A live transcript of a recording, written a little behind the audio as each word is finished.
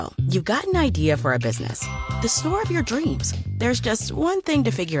you've got an idea for a business, the store of your dreams. There's just one thing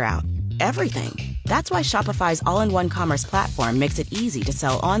to figure out: everything. That's why Shopify's all-in-one commerce platform makes it easy to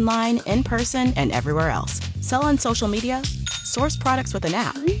sell online, in person, and everywhere else. Sell on social media, source products with an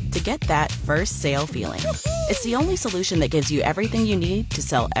app to get that first sale feeling. It's the only solution that gives you everything you need to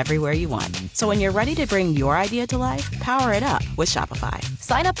sell everywhere you want. So when you're ready to bring your idea to life, power it up with Shopify.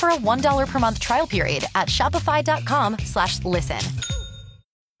 Sign up for a $1 per month trial period at shopify.com/listen.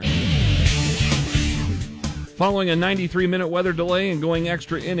 Following a 93-minute weather delay and going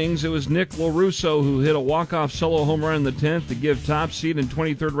extra innings, it was Nick LaRusso who hit a walk-off solo home run in the 10th to give top seed and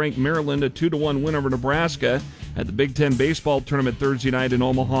 23rd-ranked Maryland a 2-1 win over Nebraska at the Big Ten baseball tournament Thursday night in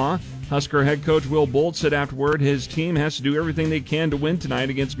Omaha. Husker head coach Will Bolt said afterward his team has to do everything they can to win tonight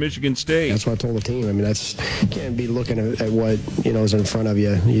against Michigan State. That's what I told the team. I mean, you can't be looking at what is in front of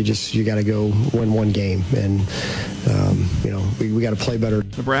you. You got to go win one game, and we got to play better.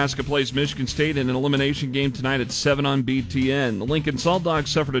 Nebraska plays Michigan State in an elimination game tonight at 7 on BTN. The Lincoln Salt Dogs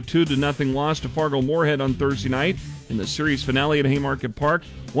suffered a 2-0 loss to Fargo-Moorhead on Thursday night in the series finale at Haymarket Park.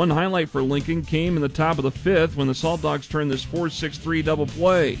 One highlight for Lincoln came in the top of the 5th when the Salt Dogs turned this 4-6-3 double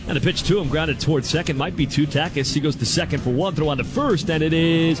play. And a pitch to him, grounded towards second. Might be two Takis. He goes to second for one. Throw on to first, and it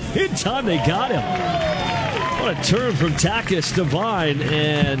is in time. They got him. What a turn from Takis to Vine,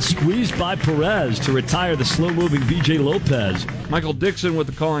 and squeezed by Perez to retire the slow-moving B.J. Lopez. Michael Dixon with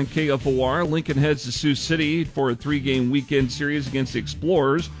the call on KFOR. Lincoln heads to Sioux City for a 3-game weekend series against the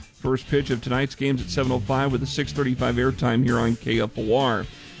Explorers. First pitch of tonight's game's at 7:05 with a 6:35 airtime here on KFOR.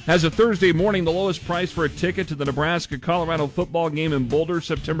 As of Thursday morning, the lowest price for a ticket to the Nebraska-Colorado football game in Boulder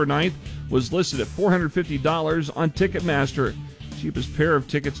September 9th was listed at $450 on Ticketmaster. Cheapest pair of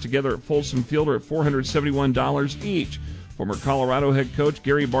tickets together at Folsom Field are at $471 each. Former Colorado head coach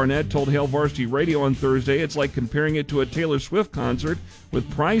Gary Barnett told Hail Varsity Radio on Thursday it's like comparing it to a Taylor Swift concert with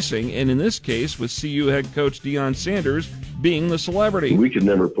pricing, and in this case with CU head coach Deion Sanders being the celebrity. We could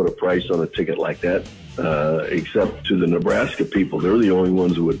never put a price on a ticket like that, except to the Nebraska people. They're the only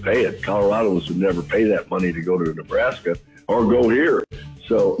ones who would pay it. Coloradoans would never pay that money to go to Nebraska or go here.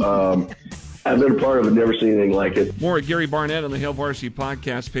 So I've been a part of it, never seen anything like it. More at Gary Barnett on the Hail Varsity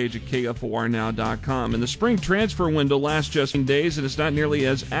podcast page at KFORnow.com. And the spring transfer window lasts just 10 days, and it's not nearly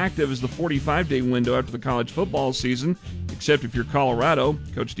as active as the 45-day window after the college football season, except if you're Colorado.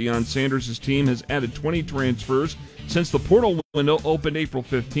 Coach Deion Sanders' team has added 20 transfers since the portal window opened April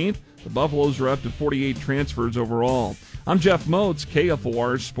 15th. The Buffaloes are up to 48 transfers overall. I'm Jeff Moats,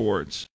 KFOR Sports.